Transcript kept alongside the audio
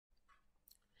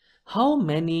How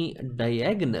many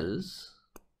diagonals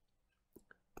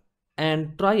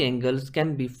and triangles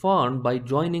can be formed by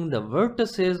joining the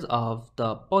vertices of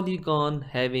the polygon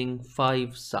having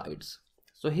 5 sides?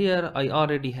 So here I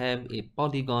already have a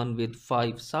polygon with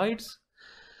 5 sides,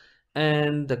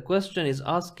 and the question is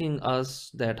asking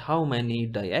us that how many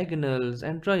diagonals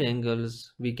and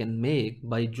triangles we can make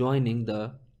by joining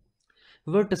the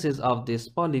vertices of this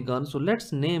polygon. So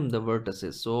let's name the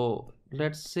vertices. So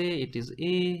let's say it is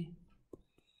A,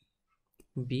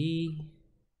 B,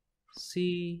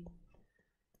 C,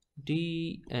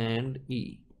 D and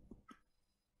E.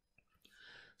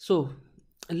 So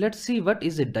let's see what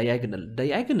is a diagonal.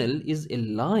 Diagonal is a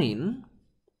line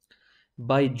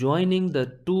by joining the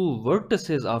two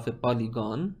vertices of a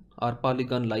polygon or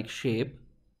polygon-like shape,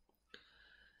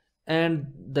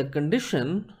 and the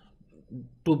condition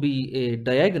to be a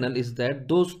diagonal is that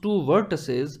those two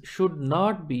vertices should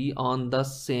not be on the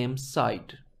same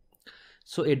side.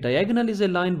 So a diagonal is a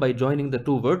line by joining the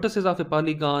two vertices of a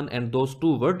polygon, and those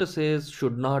two vertices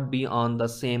should not be on the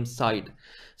same side.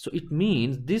 So it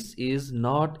means this is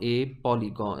not a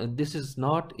polygon, this is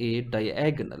not a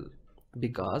diagonal,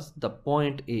 because the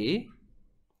point A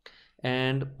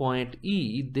and point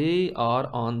E, they are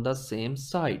on the same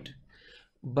side.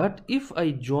 But if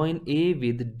I join A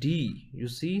with D, you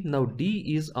see now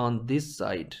D is on this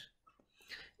side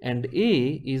and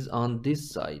A is on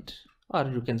this side, or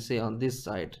you can say on this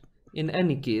side. In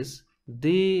any case,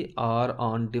 they are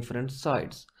on different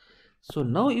sides. So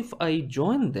now if I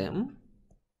join them,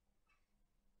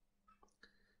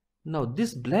 now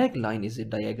this black line is a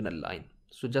diagonal line.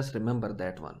 So just remember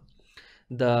that one.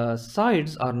 The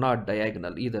sides are not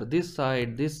diagonal, either this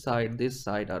side, this side, this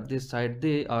side, or this side.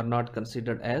 They are not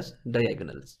considered as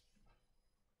diagonals.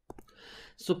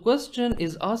 So question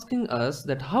is asking us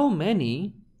that how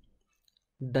many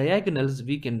diagonals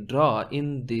we can draw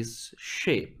in this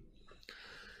shape.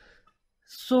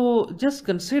 So just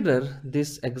consider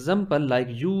this example like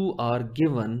you are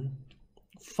given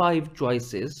 5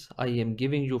 choices. I am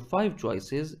giving you 5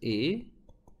 choices: A,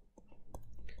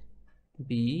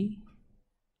 B,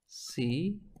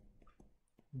 C,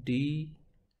 D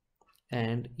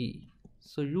and E.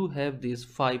 So you have these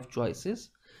 5 choices,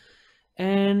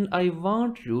 and I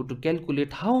want you to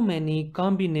calculate how many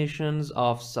combinations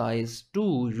of size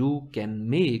 2 you can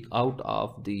make out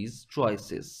of these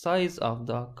choices. Size of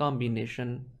the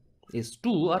combination is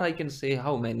 2, or I can say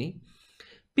how many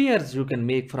pairs you can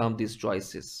make from these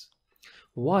choices.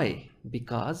 Why?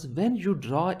 Because when you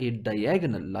draw a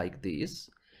diagonal like this,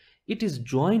 it is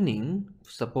joining,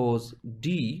 suppose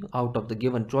D out of the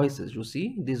given choices. You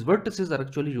see, these vertices are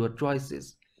actually your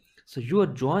choices. So you are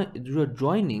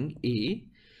joining A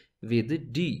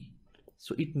with D.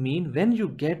 So it means when you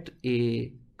get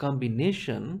a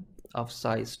combination of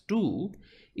size 2,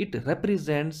 it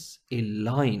represents a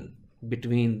line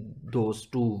between those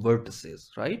two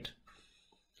vertices, right?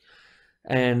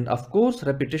 And of course,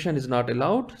 repetition is not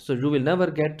allowed. So you will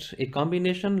never get a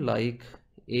combination like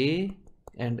A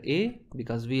and A,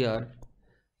 because we are,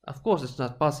 of course it's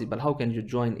not possible. How can you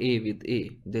join A with A?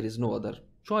 There is no other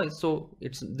choice, so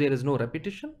there is no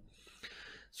repetition.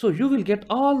 So you will get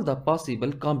all the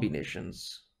possible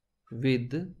combinations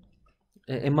with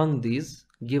among these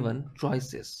given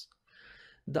choices.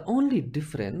 The only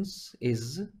difference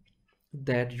is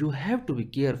that you have to be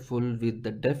careful with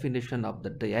the definition of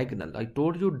the diagonal. I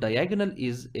told you diagonal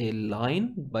is a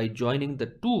line by joining the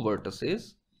two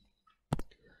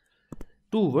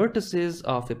vertices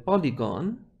of a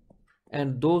polygon,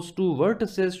 and those two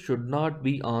vertices should not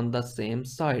be on the same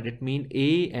side. It means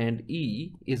A and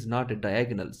E is not a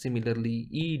diagonal. Similarly,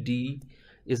 ED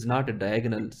is not a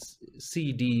diagonal.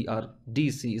 CD or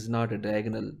DC is not a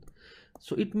diagonal.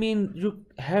 So it means you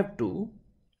have to,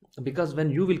 because when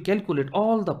you will calculate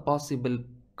all the possible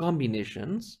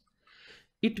combinations,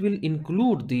 it will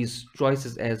include these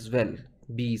choices as well,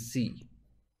 B, C.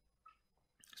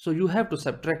 So you have to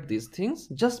subtract these things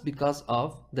just because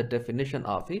of the definition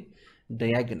of a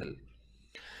diagonal.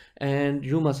 And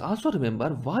you must also remember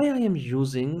why I am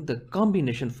using the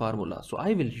combination formula. So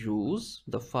I will use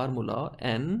the formula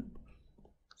NCP.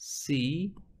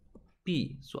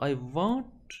 So I want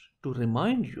to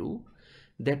remind you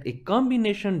that a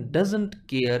combination doesn't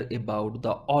care about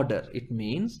the order. It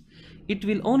means it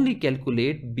will only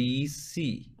calculate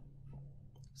BC.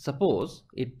 Suppose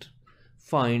it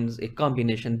finds a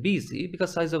combination BC,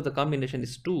 because size of the combination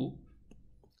is 2.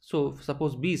 So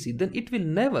suppose BC, then it will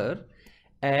never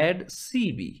add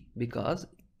CB, because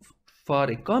for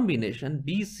a combination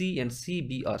BC and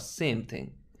CB are same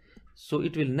thing. So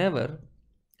it will never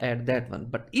add that one.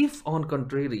 But if on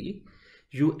contrary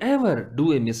you ever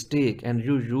do a mistake and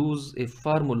you use a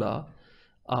formula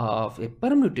of a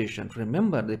permutation,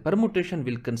 remember the permutation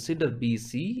will consider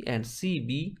BC and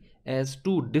CB as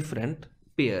two different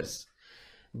pairs.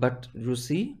 But you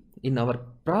see, in our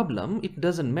problem, it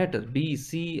doesn't matter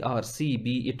BC or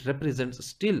CB, it represents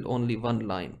still only one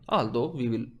line, although we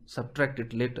will subtract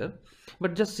it later.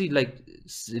 But just see like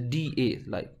DA,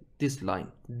 like this line,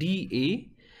 DA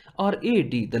or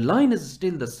AD, the line is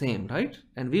still the same, right?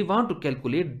 And we want to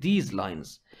calculate these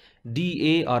lines,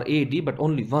 DA or AD, but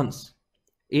only once.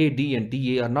 AD and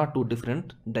DA are not two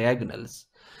different diagonals.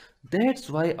 That's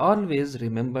why always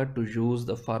remember to use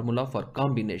the formula for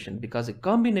combination, because a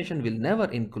combination will never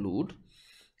include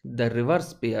the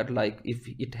reverse pair. Like if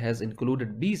it has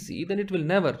included BC, then it will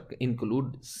never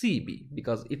include CB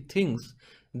because it thinks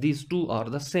these two are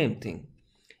the same thing.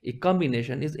 A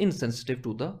combination is insensitive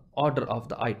to the order of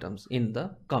the items in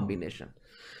the combination.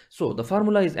 So the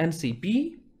formula is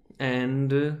NCP,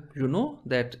 and you know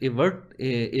that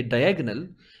a diagonal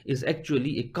is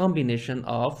actually a combination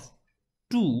of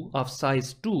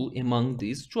size 2 among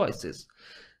these choices.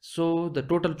 So the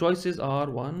total choices are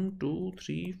 1 2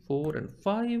 3 4 and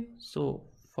 5. So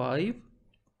 5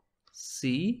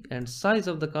 C, and size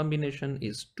of the combination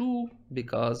is 2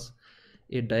 because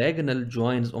a diagonal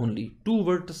joins only two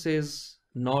vertices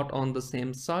not on the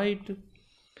same side,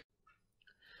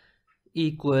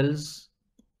 equals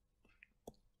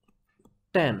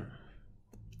 10.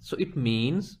 So it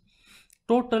means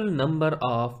total number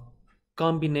of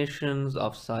combinations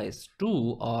of size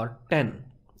 2 are 10.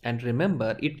 And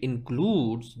remember, it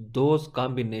includes those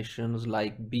combinations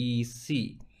like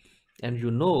BC. And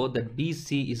you know that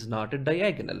BC is not a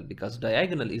diagonal, because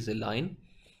diagonal is a line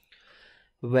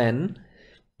when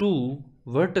two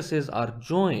vertices are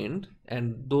joined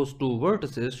and those two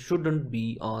vertices shouldn't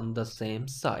be on the same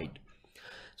side.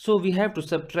 So we have to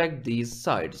subtract these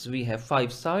sides. We have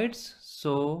 5 sides,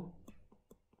 so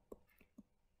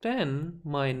 10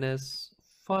 minus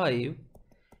 5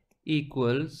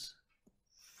 equals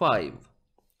 5.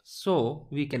 So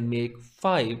we can make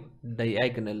 5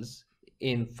 diagonals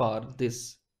in for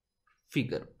this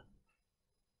figure.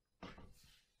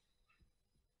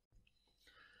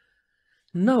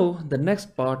 Now the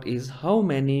next part is how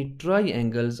many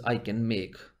triangles I can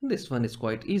make. This one is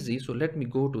quite easy, so let me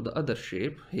go to the other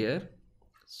shape here.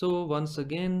 So once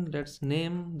again, let's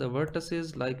name the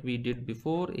vertices like we did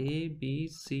before: A, B,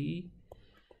 C,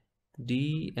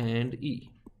 D and E.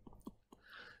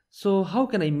 So how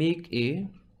can I make a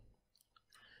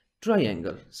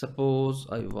triangle? Suppose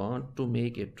I want to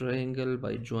make a triangle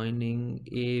by joining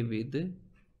A with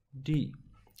D.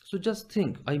 So just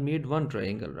think, I made one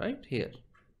triangle right here.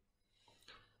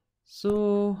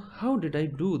 So how did I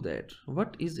do that?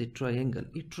 What is a triangle?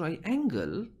 A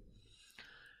triangle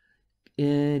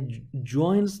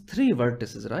joins three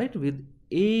vertices, right? With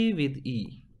A with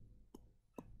E,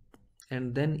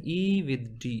 and then E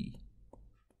with D,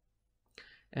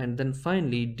 and then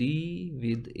finally D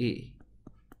with A.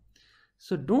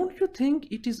 So don't you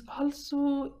think it is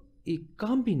also a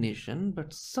combination,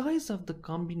 but size of the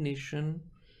combination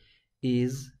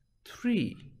is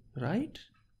 3, right?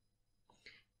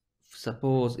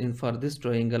 Suppose for this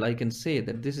triangle I can say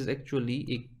that this is actually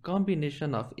a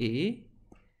combination of A,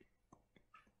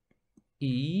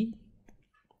 E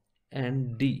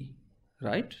and D,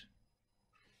 right?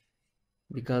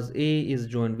 Because A is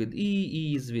joined with E,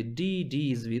 E is with D,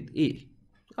 D is with A,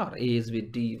 or A is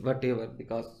with D, whatever,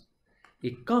 because a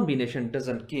combination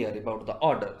doesn't care about the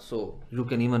order. So you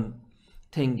can even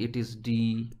think it is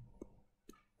D,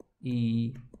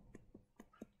 E,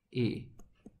 A.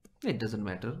 It doesn't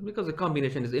matter because the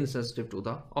combination is insensitive to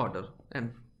the order,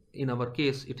 and in our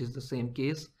case it is the same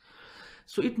case.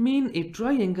 So it means a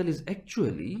triangle is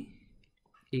actually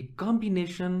a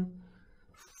combination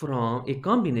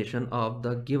of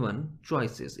the given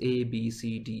choices A, B,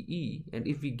 C, D, E, and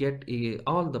if we get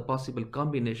all the possible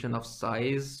combination of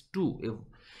size 2, if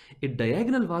a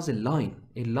diagonal was a line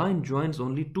joins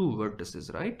only two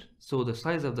vertices, right? So the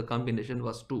size of the combination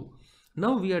was 2.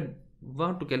 Now we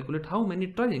want to calculate how many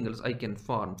triangles I can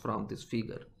form from this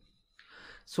figure.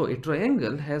 So a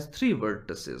triangle has 3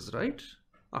 vertices, right?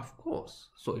 Of course.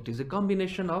 So it is a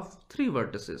combination of 3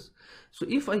 vertices. So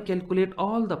if I calculate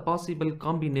all the possible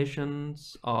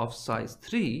combinations of size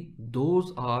 3,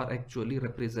 those are actually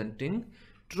representing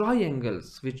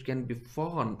triangles which can be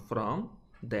formed from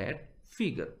that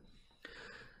figure.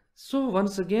 So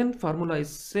once again, formula is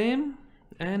same,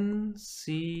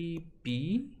 NCP.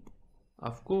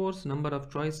 Of course, number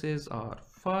of choices are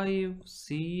 5.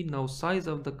 C. Now size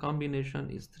of the combination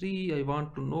is 3. I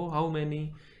want to know how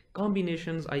many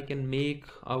combinations I can make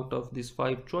out of these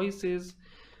 5 choices.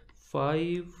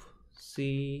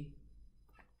 5C,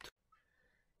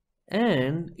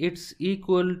 and it's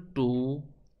equal to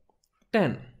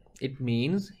 10. It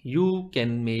means you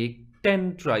can make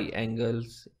 10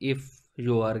 triangles if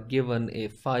you are given a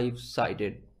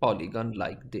 5-sided polygon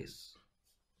like this.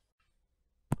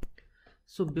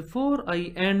 So before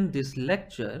I end this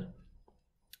lecture,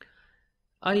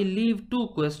 I leave 2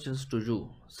 questions to you.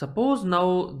 Suppose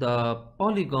now the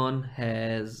polygon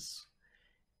has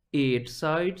 8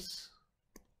 sides,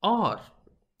 or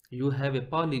you have a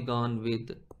polygon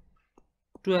with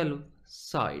 12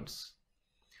 sides.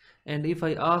 And if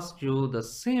I ask you the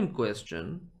same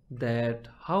question, that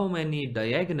how many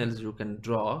diagonals you can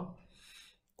draw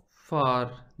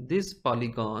for this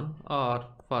polygon or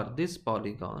for this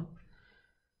polygon,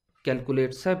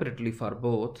 calculate separately for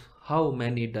both how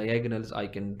many diagonals I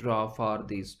can draw for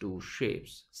these 2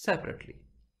 shapes separately.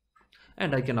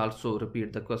 And I can also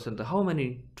repeat the question, how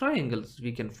many triangles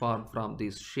we can form from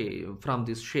these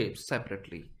shapes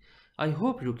separately. I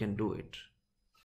hope you can do it.